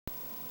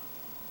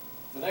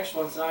The next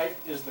one tonight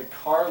is the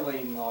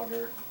Carling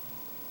Lager.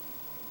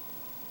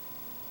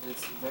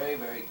 It's very,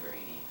 very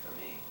grainy for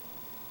me.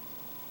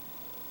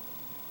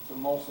 It's a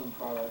Molson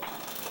product.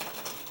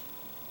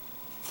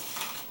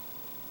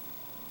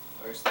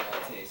 First thing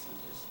I taste is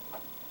just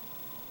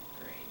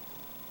grain.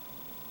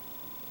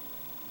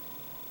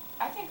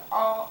 I think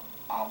all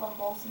the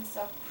Molson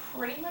stuff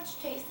pretty much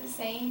tastes the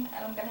same,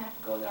 and I'm gonna have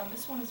to go on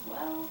this one as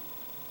well.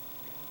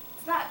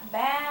 It's not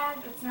bad,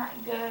 but it's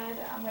not good.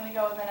 I'm gonna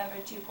go with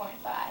another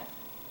 2.5.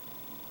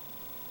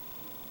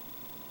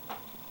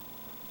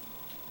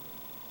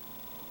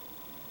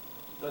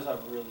 It does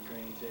have a really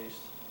grainy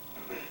taste.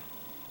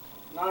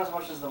 Not as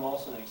much as the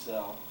Molson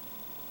XL,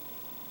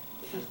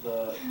 which is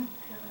the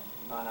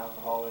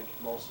non-alcoholic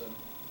Molson,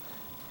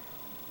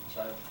 which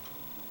I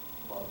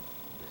love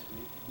this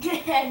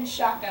week. And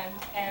shotgun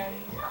and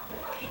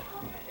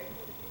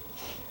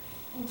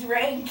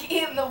drank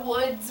in the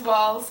woods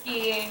while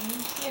skiing,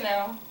 you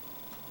know.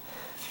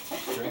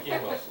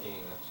 Drinking while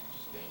skiing, that's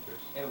just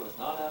dangerous. It was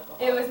not alcohol.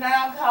 It was not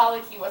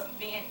alcoholic. He wasn't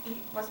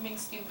being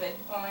stupid.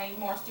 Well, like,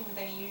 more stupid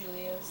than he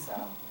usually is. So.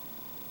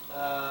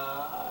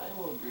 I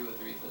will agree with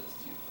Retha's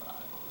 2.5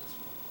 on this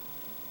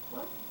one.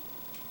 What?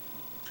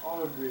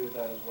 I'll agree with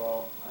that as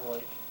well.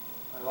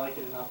 I like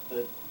it enough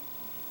that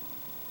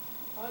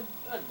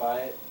I'd buy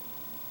it.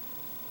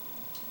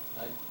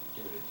 I'd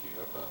give it a 2.